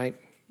creation, right?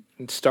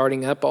 And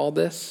starting up all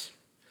this.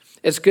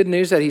 It's good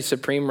news that he's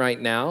supreme right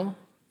now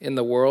in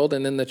the world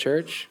and in the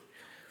church.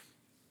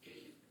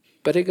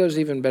 But it goes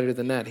even better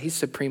than that. He's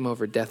supreme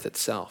over death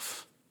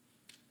itself.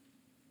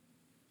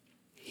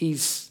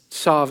 He's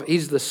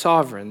the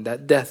sovereign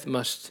that death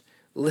must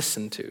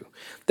listen to,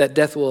 that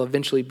death will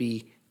eventually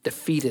be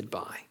defeated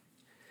by.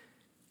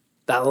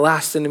 That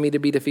last enemy to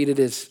be defeated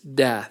is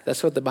death.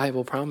 That's what the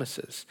Bible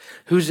promises.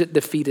 Who's it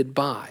defeated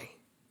by?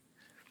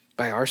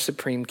 By our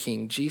supreme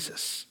King,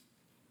 Jesus.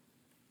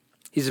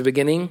 He's the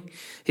beginning.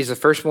 He's the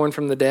firstborn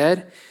from the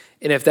dead.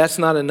 And if that's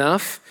not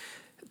enough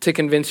to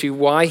convince you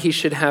why he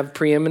should have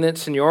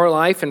preeminence in your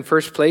life in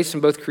first place in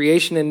both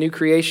creation and new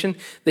creation,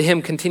 the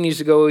hymn continues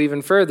to go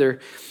even further.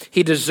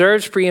 He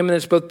deserves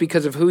preeminence both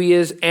because of who he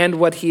is and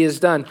what he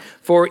has done.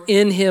 For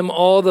in him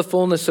all the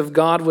fullness of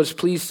God was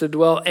pleased to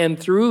dwell, and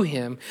through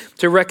him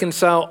to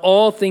reconcile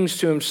all things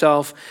to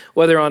himself,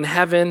 whether on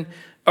heaven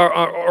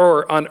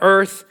or on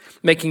earth,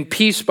 making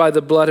peace by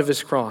the blood of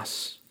his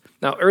cross.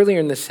 Now, earlier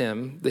in this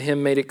hymn, the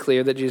hymn made it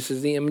clear that Jesus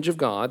is the image of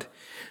God,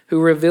 who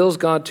reveals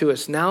God to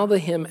us. Now the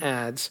hymn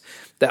adds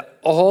that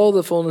all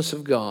the fullness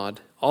of God,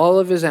 all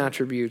of his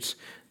attributes,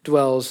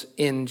 dwells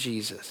in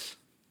Jesus.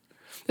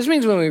 This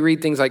means when we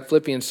read things like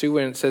Philippians 2,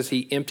 when it says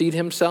he emptied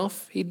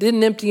himself, he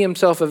didn't empty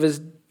himself of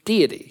his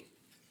deity.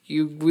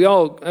 We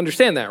all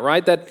understand that,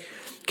 right? That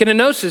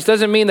kenosis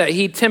doesn't mean that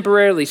he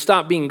temporarily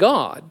stopped being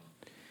God.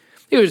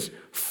 He was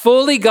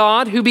fully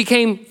God who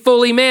became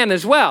fully man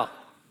as well.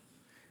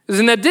 It was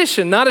an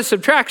addition, not a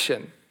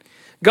subtraction.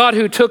 God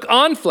who took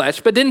on flesh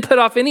but didn't put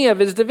off any of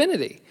his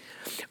divinity.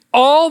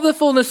 All the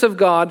fullness of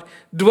God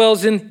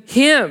dwells in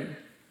him.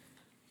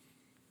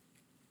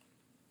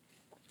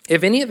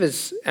 If any of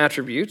his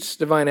attributes,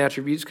 divine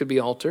attributes, could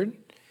be altered,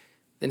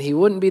 then he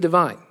wouldn't be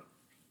divine.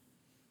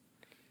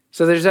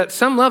 So there's at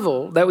some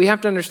level that we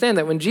have to understand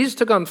that when Jesus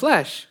took on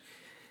flesh,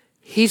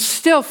 he's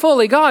still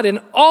fully God in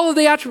all of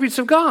the attributes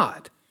of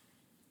God.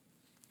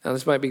 Now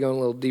this might be going a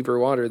little deeper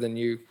water than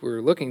you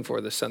were looking for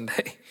this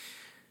Sunday.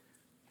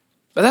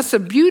 But that's the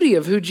beauty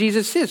of who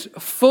Jesus is.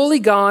 Fully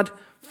God,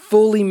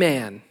 fully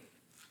man.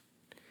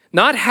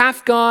 Not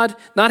half God,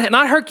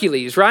 not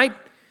Hercules, right?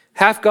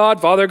 Half God,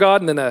 Father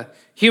God, and then a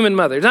human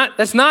mother.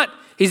 He's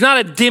not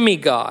a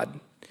demigod.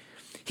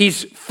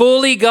 He's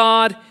fully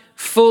God,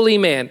 fully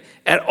man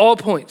at all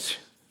points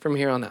from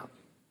here on out.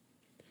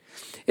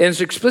 And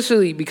it's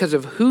explicitly because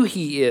of who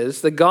he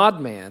is, the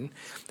God-man,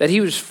 that he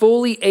was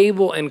fully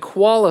able and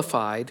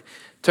qualified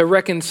to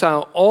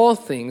reconcile all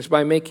things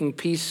by making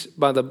peace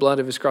by the blood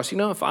of his cross. You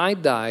know, if I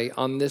die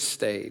on this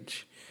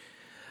stage,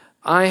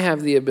 I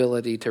have the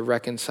ability to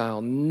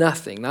reconcile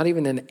nothing, not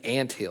even an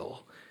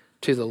anthill,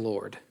 to the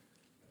Lord.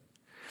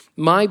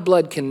 My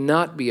blood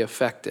cannot be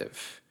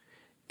effective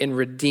in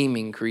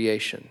redeeming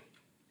creation.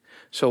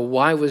 So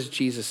why was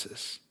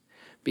Jesus's?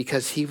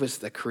 Because he was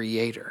the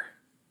creator.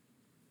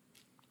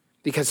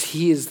 Because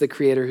he is the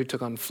creator who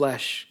took on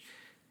flesh,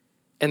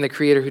 and the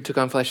creator who took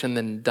on flesh and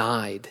then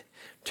died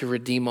to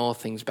redeem all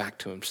things back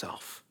to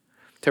himself,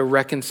 to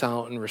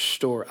reconcile and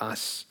restore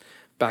us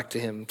back to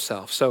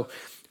himself. So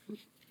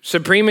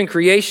supreme in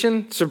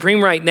creation,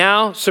 supreme right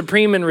now,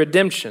 supreme in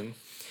redemption.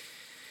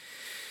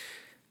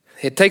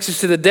 It takes us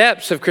to the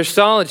depths of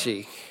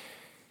Christology.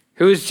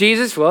 Who is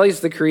Jesus? Well, he's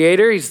the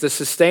creator, he's the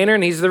sustainer,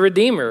 and he's the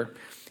redeemer.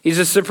 He's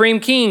the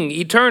supreme king,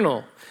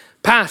 eternal,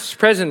 past,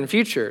 present, and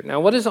future. Now,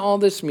 what does all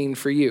this mean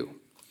for you?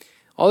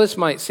 All this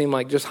might seem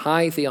like just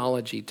high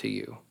theology to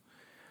you.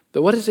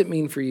 But what does it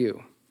mean for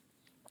you?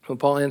 Well,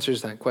 Paul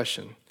answers that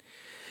question.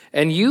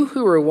 And you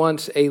who were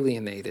once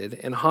alienated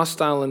and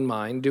hostile in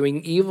mind,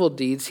 doing evil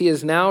deeds, he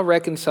is now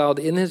reconciled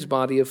in his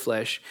body of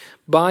flesh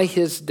by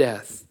his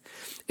death,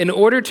 in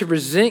order to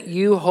present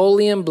you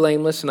holy and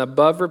blameless and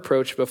above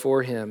reproach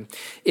before him,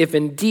 if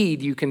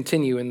indeed you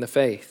continue in the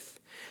faith,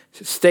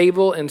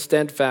 stable and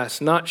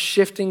steadfast, not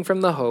shifting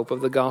from the hope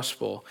of the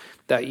gospel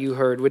that you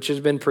heard, which has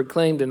been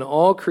proclaimed in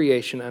all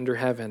creation under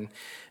heaven,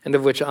 and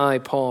of which I,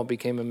 Paul,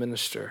 became a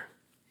minister.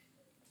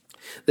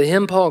 The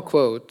hymn Paul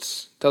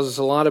quotes tells us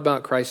a lot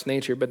about Christ's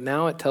nature, but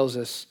now it tells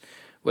us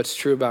what's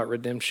true about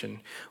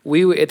redemption.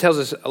 It tells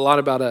us a lot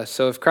about us.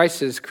 So if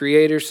Christ is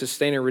creator,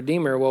 sustainer,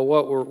 redeemer, well,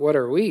 what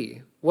are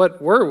we?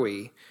 What were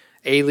we?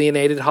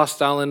 Alienated,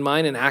 hostile in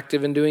mind, and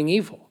active in doing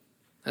evil.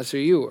 That's who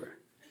you were.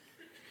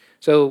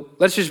 So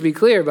let's just be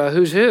clear about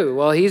who's who.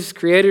 Well, he's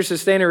creator,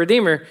 sustainer,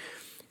 redeemer.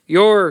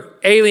 You're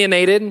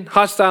alienated,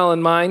 hostile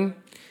in mind,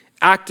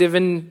 active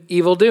in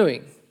evil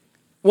doing.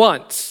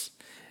 Once.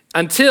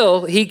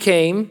 Until he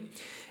came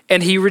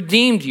and he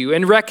redeemed you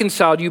and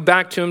reconciled you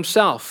back to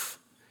himself.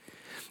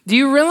 Do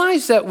you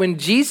realize that when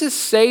Jesus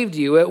saved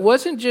you, it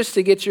wasn't just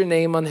to get your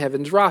name on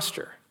heaven's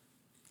roster?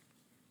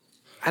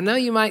 I know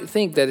you might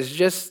think that it's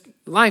just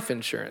life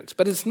insurance,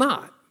 but it's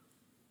not.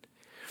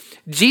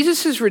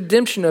 Jesus'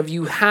 redemption of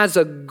you has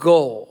a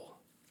goal.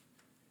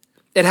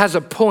 It has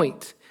a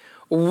point.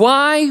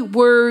 Why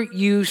were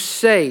you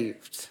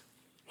saved?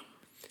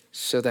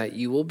 So that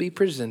you will be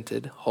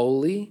presented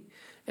holy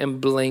and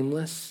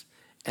blameless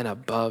and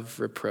above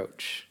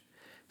reproach.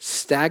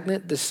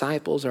 Stagnant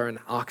disciples are an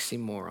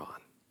oxymoron.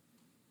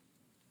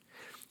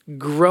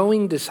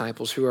 Growing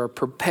disciples who are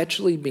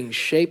perpetually being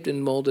shaped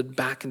and molded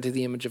back into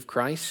the image of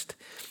Christ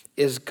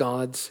is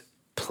God's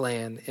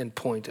plan and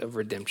point of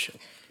redemption.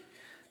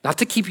 Not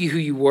to keep you who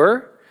you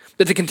were,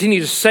 but to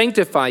continue to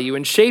sanctify you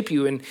and shape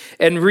you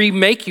and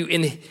remake you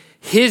in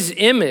his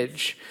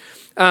image.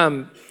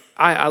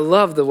 I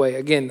love the way,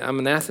 again, I'm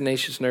an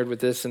Athanasius nerd with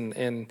this,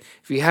 and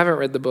if you haven't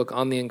read the book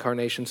On the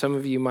Incarnation, some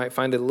of you might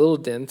find it a little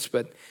dense,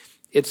 but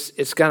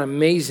it's got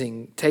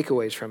amazing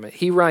takeaways from it.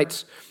 He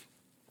writes,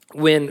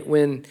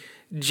 when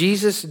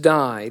Jesus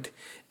died,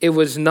 it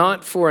was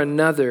not for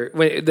another,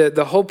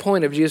 the whole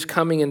point of Jesus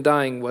coming and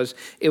dying was,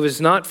 it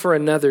was not for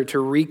another to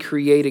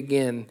recreate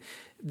again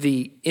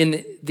the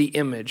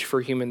image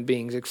for human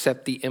beings,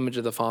 except the image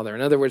of the Father.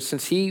 In other words,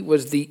 since he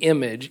was the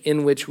image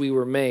in which we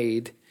were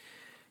made,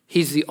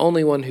 he's the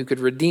only one who could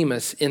redeem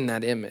us in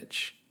that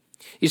image.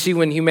 You see,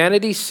 when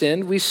humanity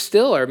sinned, we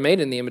still are made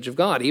in the image of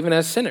God, even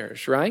as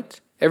sinners, right?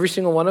 Every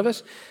single one of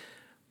us.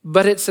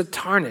 But it's a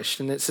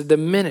tarnished and it's a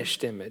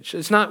diminished image.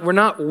 We're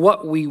not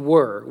what we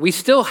were. We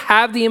still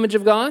have the image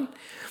of God.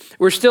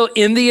 We're still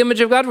in the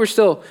image of God. We're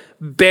still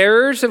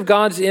bearers of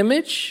God's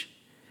image.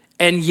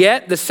 And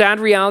yet the sad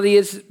reality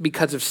is,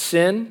 because of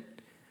sin,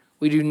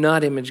 we do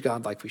not image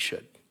God like we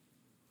should.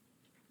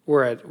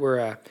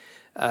 We're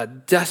a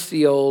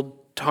dusty old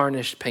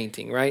tarnished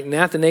painting, right? And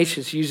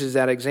Athanasius uses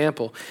that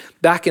example.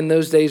 Back in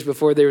those days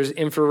before there was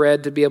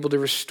infrared to be able to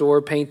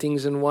restore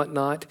paintings and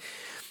whatnot,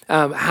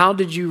 how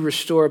did you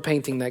restore a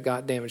painting that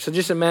got damaged? So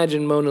just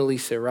imagine Mona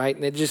Lisa, right?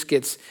 And it just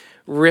gets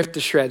ripped to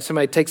shreds.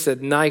 Somebody takes a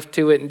knife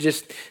to it and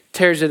just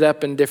tears it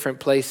up in different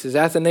places.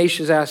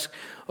 Athanasius asks,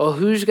 well,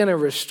 who's going to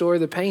restore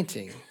the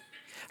painting?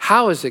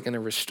 How is it going to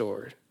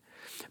restore it?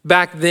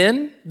 Back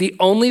then, the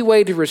only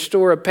way to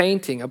restore a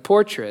painting, a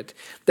portrait,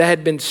 that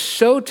had been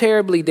so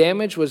terribly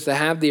damaged was to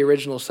have the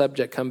original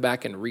subject come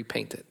back and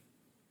repaint it.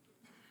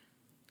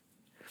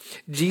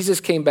 Jesus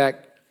came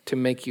back to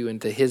make you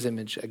into his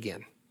image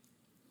again,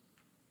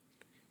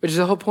 which is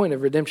the whole point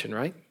of redemption,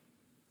 right?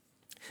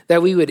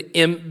 That we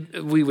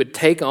would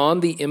take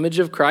on the image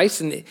of Christ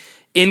and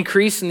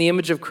increase in the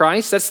image of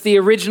Christ. That's the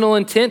original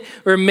intent.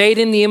 We're made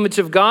in the image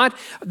of God.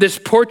 This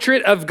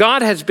portrait of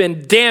God has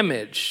been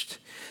damaged,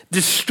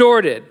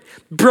 distorted,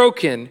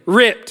 broken,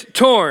 ripped,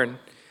 torn.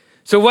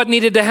 So what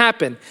needed to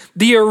happen?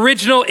 The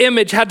original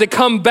image had to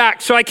come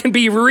back so I can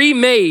be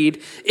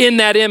remade in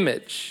that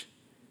image.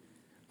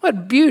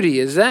 What beauty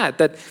is that?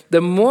 That the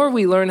more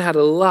we learn how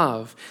to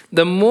love,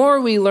 the more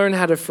we learn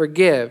how to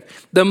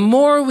forgive, the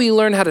more we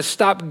learn how to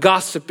stop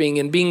gossiping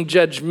and being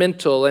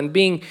judgmental and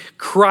being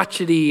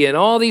crotchety and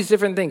all these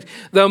different things,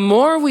 the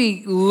more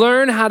we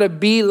learn how to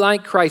be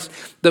like Christ,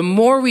 the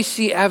more we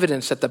see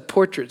evidence that the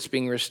portrait's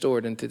being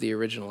restored into the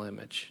original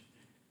image.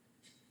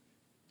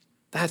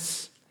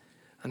 That's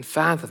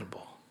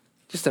unfathomable.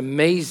 Just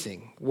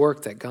amazing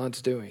work that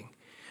God's doing.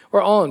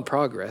 We're all in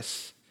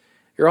progress.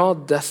 You're all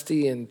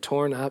dusty and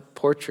torn up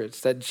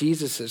portraits that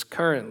Jesus is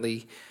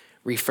currently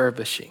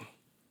refurbishing.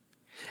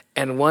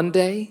 And one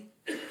day,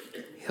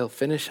 he'll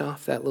finish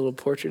off that little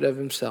portrait of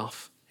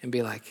himself and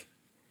be like,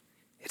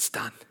 it's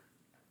done.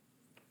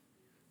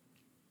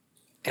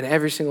 And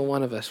every single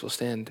one of us will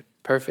stand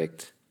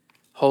perfect,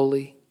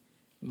 holy,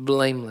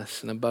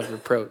 blameless, and above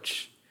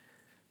reproach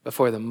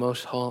before the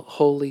most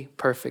holy,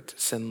 perfect,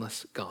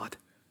 sinless God.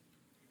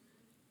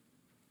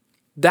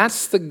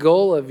 That's the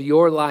goal of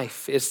your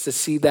life, is to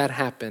see that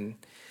happen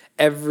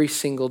every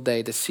single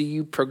day, to see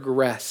you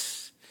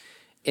progress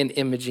in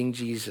imaging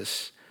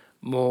Jesus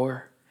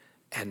more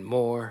and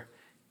more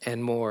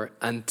and more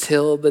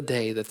until the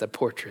day that the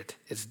portrait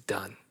is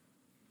done.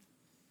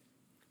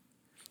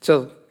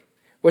 So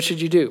what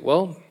should you do?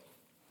 Well,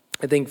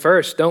 I think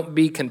first, don't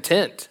be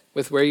content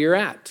with where you're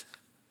at.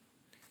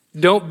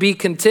 Don't be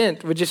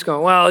content with just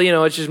going, well,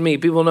 it's just me.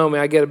 People know me.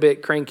 I get a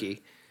bit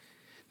cranky.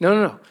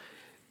 No.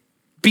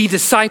 Be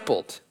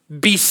discipled.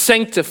 Be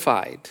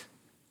sanctified.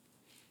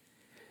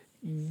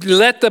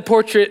 Let the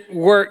portrait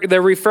work,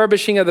 the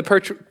refurbishing of the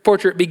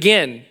portrait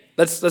begin.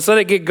 Let's let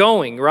it get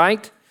going,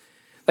 right?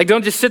 Like,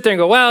 don't just sit there and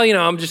go, well,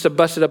 I'm just a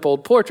busted up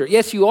old portrait.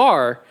 Yes, you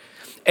are.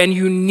 And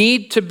you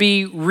need to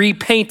be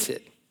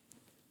repainted.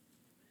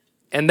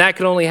 And that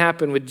can only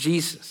happen with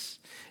Jesus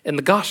and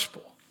the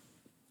gospel.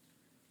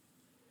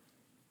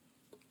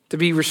 To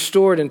be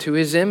restored into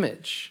his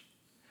image.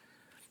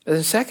 And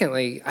then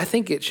secondly, I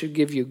think it should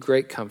give you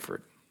great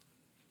comfort.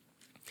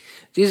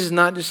 Jesus is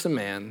not just a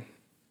man.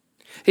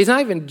 He's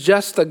not even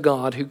just the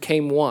God who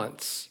came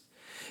once.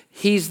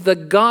 He's the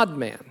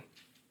God-man.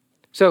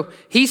 So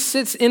he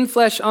sits in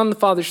flesh on the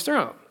Father's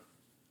throne.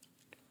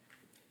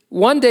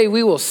 One day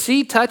we will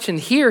see, touch, and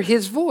hear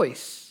his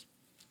voice.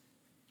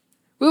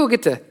 We will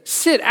get to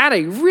sit at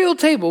a real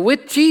table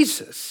with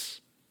Jesus,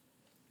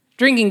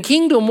 drinking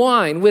kingdom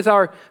wine with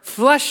our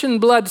flesh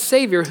and blood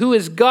Savior, who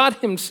is God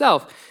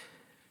himself.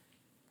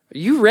 Are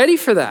you ready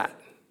for that?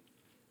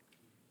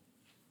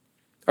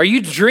 Are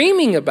you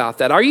dreaming about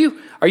that? Are you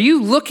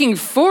looking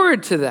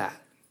forward to that?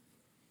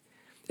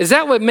 Is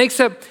that what makes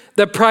up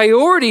the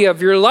priority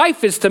of your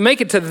life, is to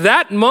make it to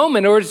that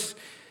moment? Or is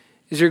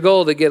your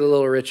goal to get a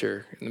little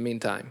richer in the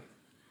meantime?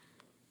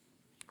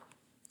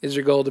 Is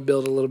your goal to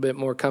build a little bit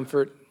more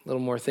comfort, a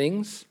little more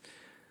things?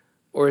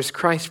 Or is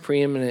Christ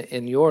preeminent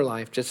in your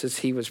life, just as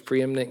he was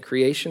preeminent in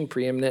creation,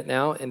 preeminent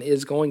now, and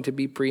is going to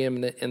be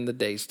preeminent in the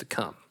days to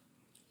come?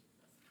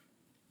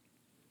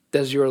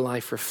 Does your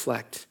life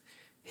reflect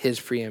his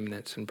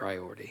preeminence and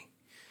priority?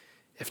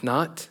 If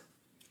not,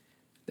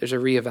 there's a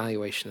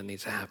reevaluation that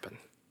needs to happen,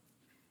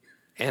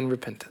 and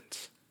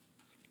repentance.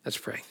 Let's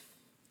pray.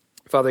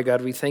 Father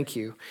God, we thank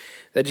you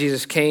that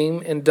Jesus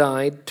came and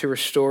died to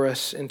restore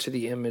us into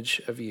the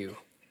image of you.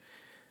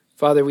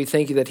 Father, we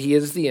thank you that he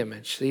is the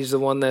image. He's the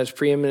one that is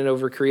preeminent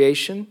over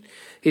creation.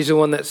 He's the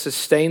one that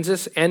sustains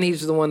us, and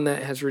he's the one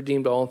that has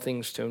redeemed all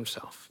things to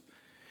himself.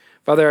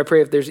 Father, I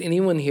pray if there's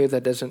anyone here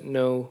that doesn't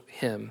know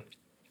him,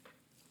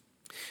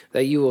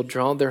 that you will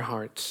draw their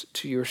hearts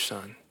to your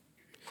Son,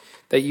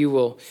 that you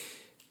will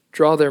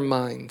draw their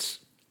minds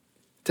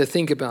to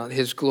think about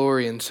his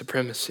glory and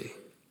supremacy,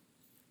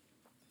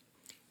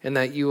 and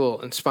that you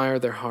will inspire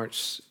their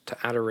hearts to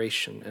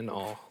adoration and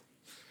awe.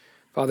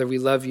 Father, we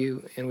love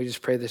you, and we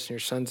just pray this in your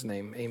Son's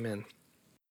name. Amen.